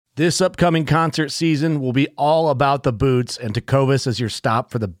This upcoming concert season will be all about the boots, and Tecovas is your stop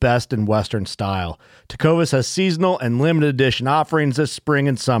for the best in Western style. Tecovas has seasonal and limited edition offerings this spring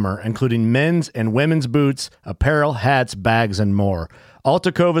and summer, including men's and women's boots, apparel, hats, bags, and more. All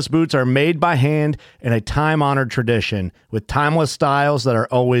Tecovas boots are made by hand in a time-honored tradition with timeless styles that are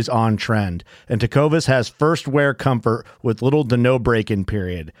always on trend. And Tecovas has first wear comfort with little to no break-in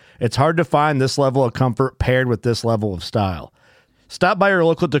period. It's hard to find this level of comfort paired with this level of style. Stop by your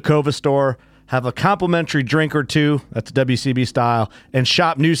local Tecovas store, have a complimentary drink or two, that's WCB style, and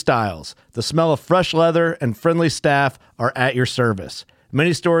shop new styles. The smell of fresh leather and friendly staff are at your service.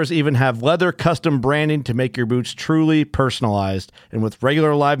 Many stores even have leather custom branding to make your boots truly personalized. And with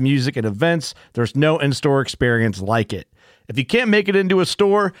regular live music and events, there's no in-store experience like it. If you can't make it into a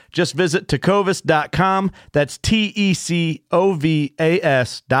store, just visit tecovas.com. That's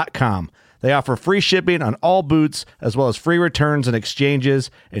TECOVAS.com. They offer free shipping on all boots, as well as free returns and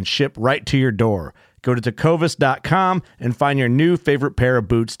exchanges, and ship right to your door. Go to tecovas.com and find your new favorite pair of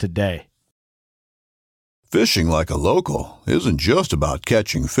boots today. Fishing like a local isn't just about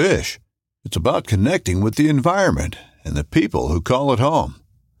catching fish. It's about connecting with the environment and the people who call it home.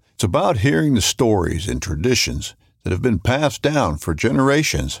 It's about hearing the stories and traditions that have been passed down for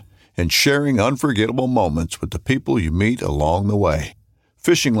generations and sharing unforgettable moments with the people you meet along the way.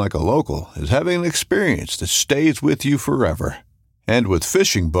 Fishing like a local is having an experience that stays with you forever. And with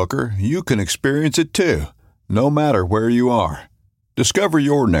Fishing Booker, you can experience it too, no matter where you are. Discover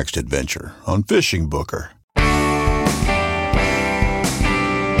your next adventure on Fishing Booker.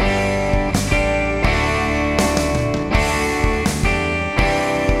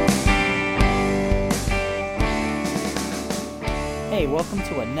 Hey, welcome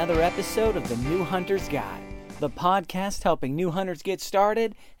to another episode of the New Hunter's Guide, the podcast helping new hunters get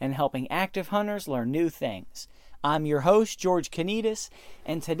started and helping active hunters learn new things. I'm your host, George Canitas,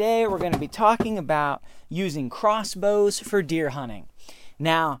 and today we're going to be talking about using crossbows for deer hunting.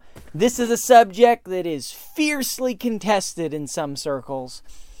 Now, this is a subject that is fiercely contested in some circles,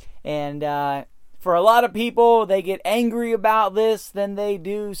 and for a lot of people, they get angry about this than they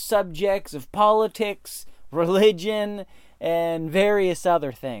do subjects of politics, religion, and various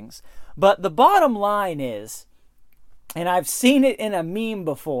other things. But the bottom line is, and I've seen it in a meme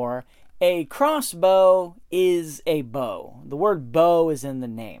before, a crossbow is a bow. The word bow is in the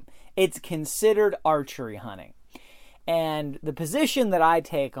name. It's considered archery hunting. And the position that I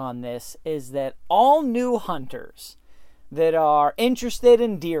take on this is that all new hunters that are interested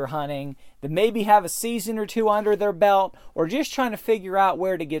in deer hunting, that maybe have a season or two under their belt, or just trying to figure out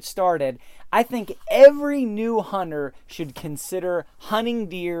where to get started, I think every new hunter should consider hunting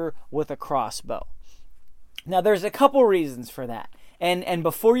deer with a crossbow. Now, there's a couple reasons for that. And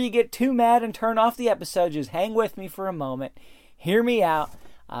before you get too mad and turn off the episode, just hang with me for a moment. Hear me out.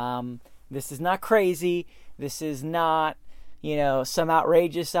 This is not crazy. This is not, some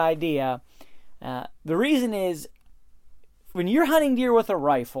outrageous idea. The reason is, when you're hunting deer with a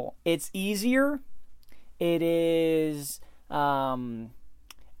rifle, it's easier. It is,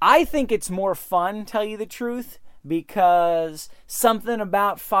 I think it's more fun, tell you the truth, because something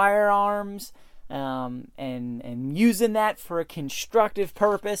about firearms and using that for a constructive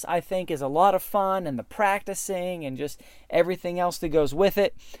purpose, I think, is a lot of fun, and the practicing and just everything else that goes with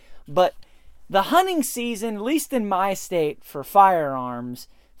it. But the hunting season, at least in my state, for firearms,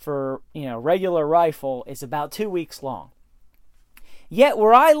 for regular rifle, is about 2 weeks long. Yet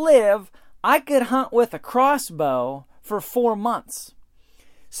where I live, I could hunt with a crossbow for 4 months.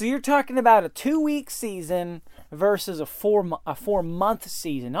 So you're talking about a 2-week season versus a 4-month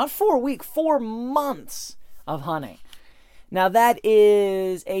season. Not 4 weeks, 4 months of hunting. Now that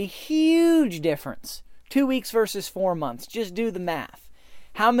is a huge difference. 2 weeks versus 4 months. Just do the math.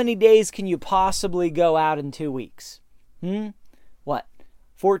 How many days can you possibly go out in 2 weeks?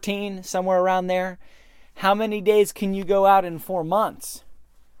 14? Somewhere around there? How many days can you go out in 4 months?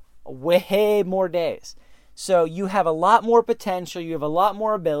 Way more days. So you have a lot more potential. You have a lot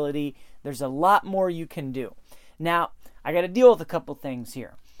more ability. There's a lot more you can do. Now, I got to deal with a couple things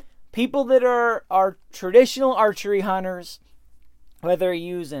here. People that are traditional archery hunters, whether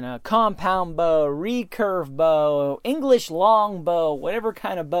you're using a compound bow, recurve bow, English long bow, whatever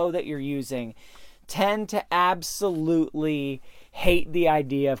kind of bow that you're using, tend to absolutely hate the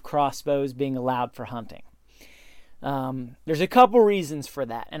idea of crossbows being allowed for hunting. There's a couple reasons for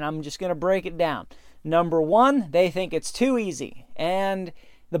that, and I'm just going to break it down. Number one, they think it's too easy. And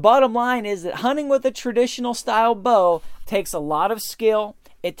the bottom line is that hunting with a traditional style bow takes a lot of skill.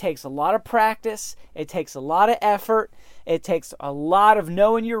 It takes a lot of practice. It takes a lot of effort. It takes a lot of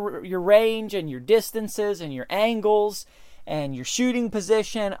knowing your range and your distances and your angles and your shooting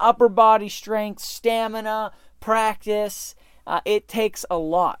position, upper body strength, stamina, practice. It takes a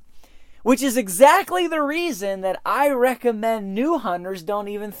lot, which is exactly the reason that I recommend new hunters don't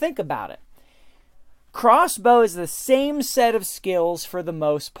even think about it. Crossbow is the same set of skills for the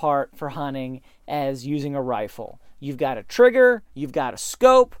most part for hunting as using a rifle. You've got a trigger, you've got a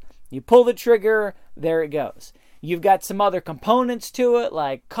scope, you pull the trigger, there it goes. You've got some other components to it,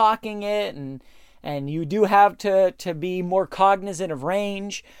 like cocking it, and you do have to be more cognizant of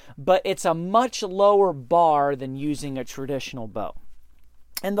range, but it's a much lower bar than using a traditional bow.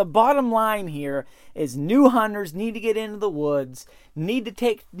 And the bottom line here is new hunters need to get into the woods, need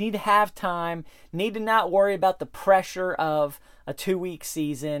to have time, need to not worry about the pressure of a 2-week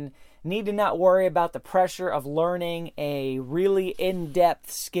season, need to not worry about the pressure of learning a really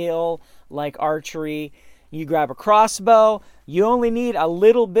in-depth skill like archery. You grab a crossbow, you only need a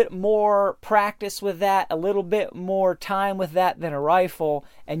little bit more practice with that, a little bit more time with that than a rifle,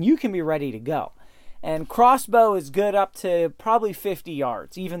 and you can be ready to go. And crossbow is good up to probably 50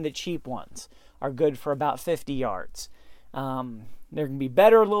 yards. Even the cheap ones are good for about 50 yards. They can be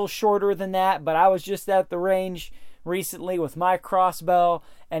better a little shorter than that, but I was just at the range recently with my crossbow,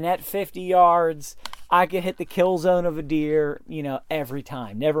 and at 50 yards, I could hit the kill zone of a deer, every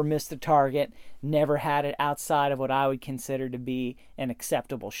time. Never missed the target, never had it outside of what I would consider to be an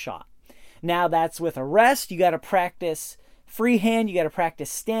acceptable shot. Now that's with a rest. You got to practice freehand, you got to practice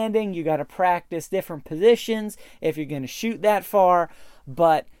standing, you got to practice different positions if you're going to shoot that far,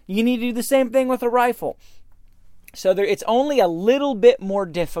 but you need to do the same thing with a rifle. So it's only a little bit more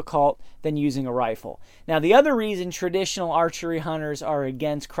difficult than using a rifle. Now, the other reason traditional archery hunters are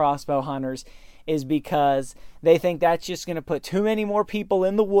against crossbow hunters is because they think that's just going to put too many more people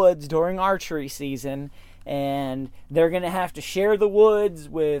in the woods during archery season, and they're going to have to share the woods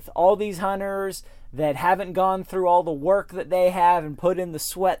with all these hunters that haven't gone through all the work that they have and put in the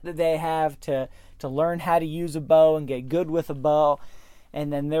sweat that they have to learn how to use a bow and get good with a bow,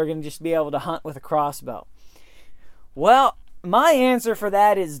 and then they're going to just be able to hunt with a crossbow. Well, my answer for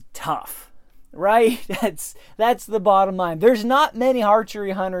that is tough, right? That's the bottom line. There's not many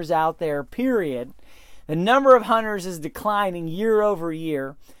archery hunters out there, period. The number of hunters is declining year over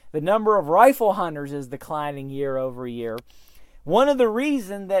year. The number of rifle hunters is declining year over year. One of the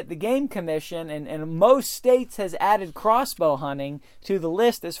reasons that the Game Commission and most states has added crossbow hunting to the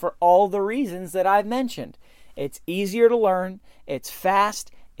list is for all the reasons that I've mentioned. It's easier to learn, it's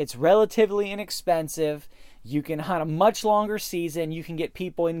fast, it's relatively inexpensive, you can hunt a much longer season, you can get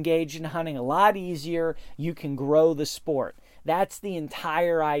people engaged in hunting a lot easier, you can grow the sport. That's the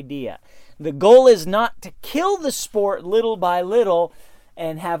entire idea. The goal is not to kill the sport little by little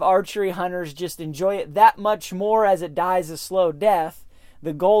and have archery hunters just enjoy it that much more as it dies a slow death.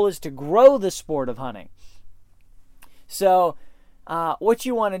 The goal is to grow the sport of hunting. So what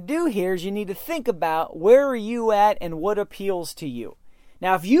you want to do here is you need to think about where are you at and what appeals to you.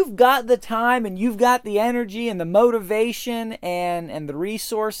 Now, if you've got the time and you've got the energy and the motivation and the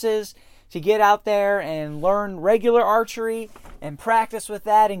resources to get out there and learn regular archery and practice with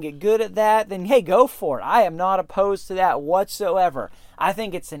that and get good at that, then hey, go for it. I am not opposed to that whatsoever. I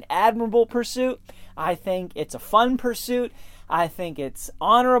think it's an admirable pursuit. I think it's a fun pursuit. I think it's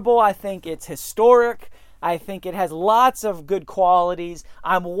honorable. I think it's historic. I think it has lots of good qualities.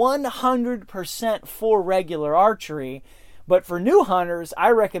 I'm 100% for regular archery, but for new hunters, I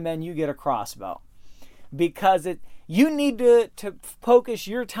recommend you get a crossbow because you need to focus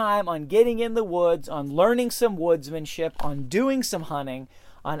your time on getting in the woods, on learning some woodsmanship, on doing some hunting,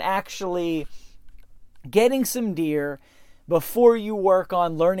 on actually getting some deer before you work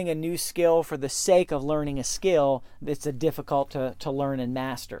on learning a new skill for the sake of learning a skill that's difficult to learn and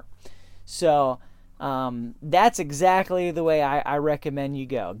master. So that's exactly the way I recommend you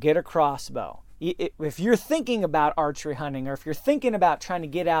go. Get a crossbow. If you're thinking about archery hunting or if you're thinking about trying to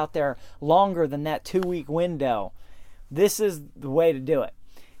get out there longer than that 2-week window, this is the way to do it.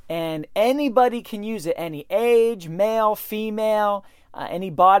 And anybody can use it. Any age, male, female,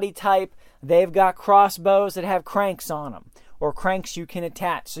 any body type. They've got crossbows that have cranks on them or cranks you can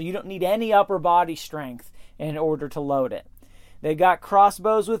attach. So you don't need any upper body strength in order to load it. They got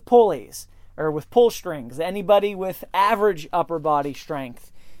crossbows with pulleys or with pull strings. Anybody with average upper body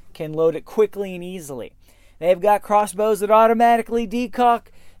strength can load it quickly and easily. They've got crossbows that automatically decock.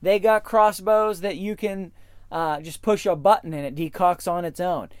 They got crossbows that you can just push a button and it decocks on its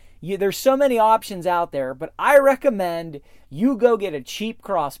own. There's so many options out there, but I recommend you go get a cheap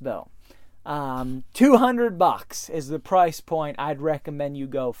crossbow. $200 is the price point I'd recommend you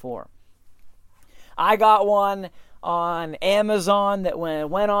go for. I got one on Amazon that when it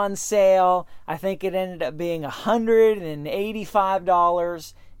went on sale, I think it ended up being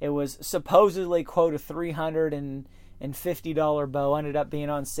 $185. It was supposedly, quote, a $350 bow. Ended up being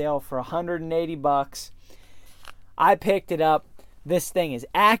on sale for $180. I picked it up. This thing is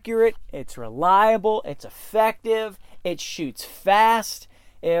accurate. It's reliable. It's effective. It shoots fast.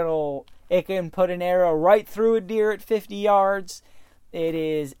 It can put an arrow right through a deer at 50 yards. It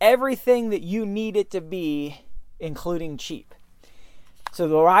is everything that you need it to be, including cheap.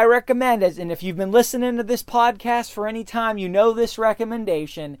 So what I recommend is, and if you've been listening to this podcast for any time, you know this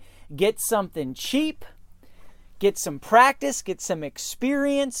recommendation: get something cheap, get some practice, get some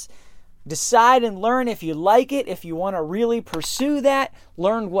experience, decide and learn if you like it, if you want to really pursue that,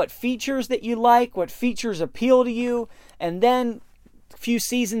 learn what features that you like, what features appeal to you, and then a few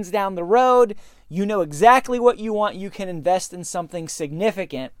seasons down the road, you know exactly what you want. You can invest in something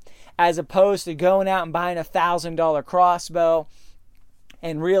significant, as opposed to going out and buying a $1,000 crossbow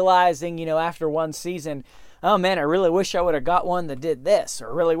and realizing, after one season, oh man, I really wish I would have got one that did this,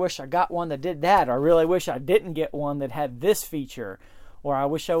 or I really wish I got one that did that, or I really wish I didn't get one that had this feature, or I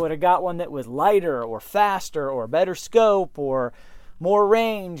wish I would have got one that was lighter or faster or better scope or more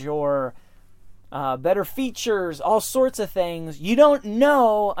range or better features, all sorts of things. You don't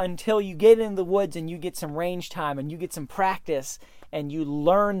know until you get in the woods and you get some range time and you get some practice and you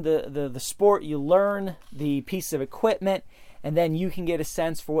learn the sport, you learn the piece of equipment, and then you can get a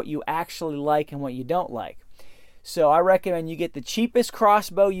sense for what you actually like and what you don't like. So I recommend you get the cheapest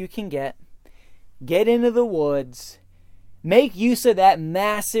crossbow you can get into the woods, make use of that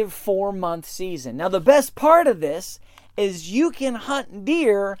massive 4-month season. Now the best part of this is you can hunt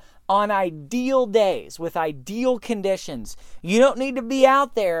deer on ideal days with ideal conditions. You don't need to be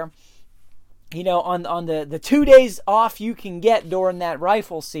out there, on the 2 days off you can get during that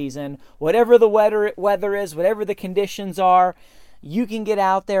rifle season. Whatever the weather is, whatever the conditions are, you can get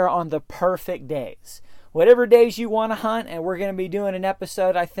out there on the perfect days. Whatever days you want to hunt, and we're going to be doing an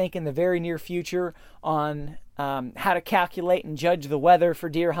episode, I think, in the very near future on how to calculate and judge the weather for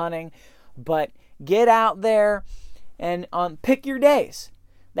deer hunting. But get out there and pick your days.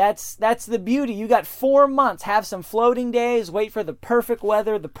 That's the beauty. You got 4 months. Have some floating days. Wait for the perfect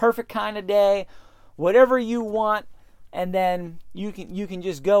weather, the perfect kind of day, whatever you want, and then you can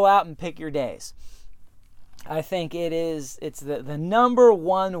just go out and pick your days. I think it's the number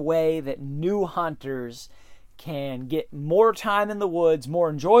one way that new hunters can get more time in the woods, more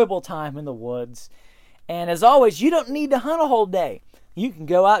enjoyable time in the woods. And as always, you don't need to hunt a whole day. You can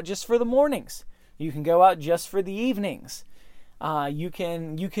go out just for the mornings. You can go out just for the evenings. You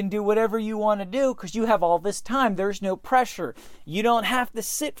can do whatever you want to do because you have all this time. There's no pressure. You don't have to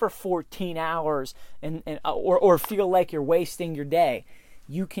sit for 14 hours or feel like you're wasting your day.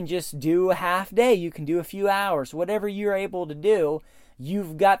 You can just do a half day. You can do a few hours. Whatever you're able to do,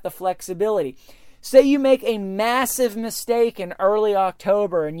 you've got the flexibility. Say you make a massive mistake in early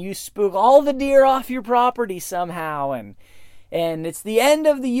October and you spook all the deer off your property somehow, and it's the end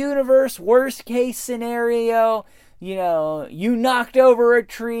of the universe, worst case scenario. You knocked over a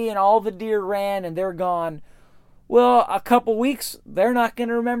tree and all the deer ran and they're gone. Well, a couple weeks, they're not going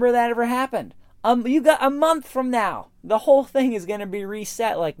to remember that ever happened. You got a month from now, the whole thing is going to be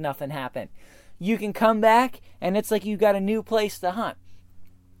reset like nothing happened. You can come back and it's like you've got a new place to hunt.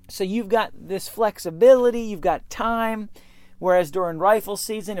 So you've got this flexibility, you've got time. Whereas during rifle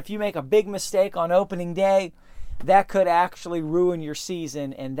season, if you make a big mistake on opening day, that could actually ruin your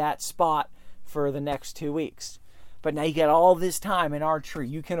season in that spot for the next 2 weeks. But now you got all this time in archery.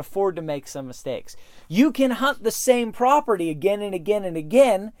 You can afford to make some mistakes. You can hunt the same property again and again and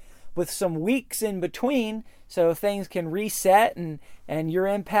again with some weeks in between, so things can reset and your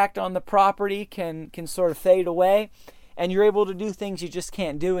impact on the property can sort of fade away, and you're able to do things you just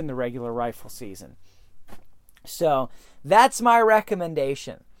can't do in the regular rifle season. So that's my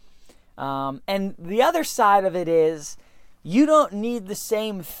recommendation. And the other side of it is, you don't need the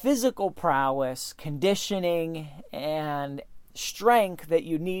same physical prowess, conditioning, and strength that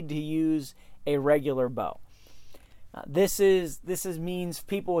you need to use a regular bow. This means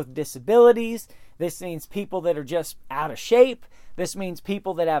people with disabilities. This means people that are just out of shape. This means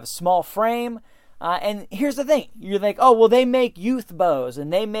people that have a small frame. And here's the thing. You think, oh, well, they make youth bows,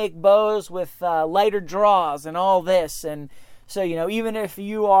 and they make bows with lighter draws and all this. And so, even if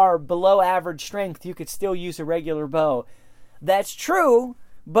you are below average strength, you could still use a regular bow. That's true,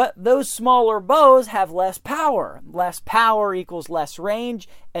 but those smaller bows have less power. Less power equals less range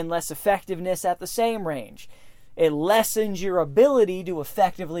and less effectiveness at the same range. It lessens your ability to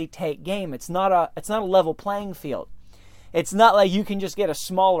effectively take game. It's not a level playing field. It's not like you can just get a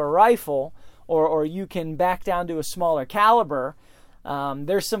smaller rifle or you can back down to a smaller caliber.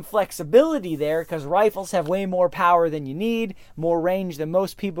 There's some flexibility there because rifles have way more power than you need, more range than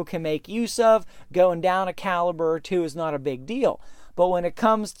most people can make use of. Going down a caliber or two is not a big deal. But when it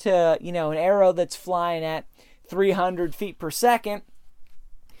comes to, an arrow that's flying at 300 feet per second,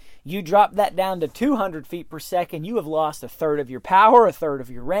 you drop that down to 200 feet per second, you have lost a third of your power, a third of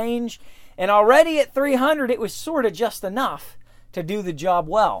your range. And already at 300, it was sort of just enough to do the job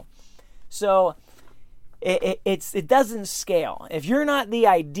well. So it doesn't scale. If you're not the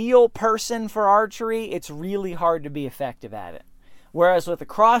ideal person for archery, it's really hard to be effective at it. Whereas with a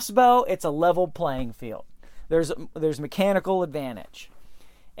crossbow, it's a level playing field. There's mechanical advantage.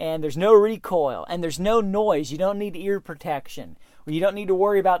 And there's no recoil. And there's no noise. You don't need ear protection. Or you don't need to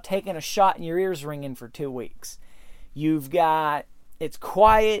worry about taking a shot and your ears ringing for 2 weeks. It's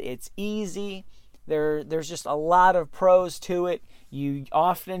quiet, it's easy. There's just a lot of pros to it. You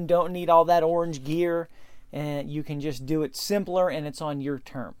often don't need all that orange gear. And you can just do it simpler, and it's on your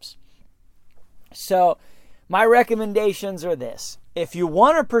terms. So my recommendations are this. If you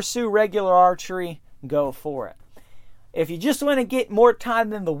want to pursue regular archery, go for it. If you just want to get more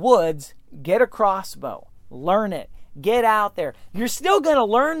time in the woods, get a crossbow. Learn it. Get out there. You're still going to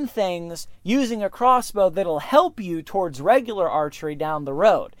learn things using a crossbow that'll help you towards regular archery down the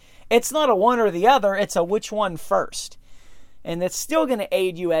road. It's not a one or the other. It's a which one first. And it's still going to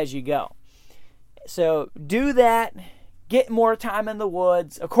aid you as you go. So do that. Get more time in the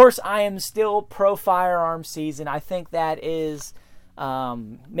woods. Of course, I am still pro firearm season. I think that is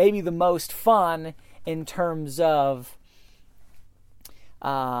maybe the most fun in terms of,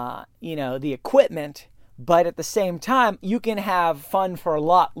 the equipment. But at the same time, you can have fun for a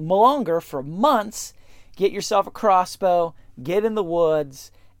lot longer, for months. Get yourself a crossbow, get in the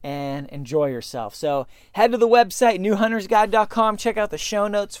woods, and enjoy yourself. So head to the website, newhuntersguide.com. Check out the show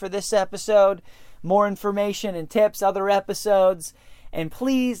notes for this episode. More information and tips, other episodes. And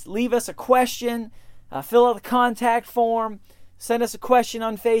please leave us a question. Fill out the contact form. Send us a question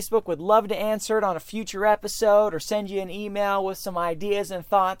on Facebook. Would love to answer it on a future episode or send you an email with some ideas and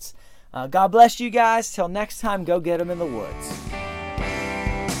thoughts. God bless you guys. Till next time, go get them in the woods.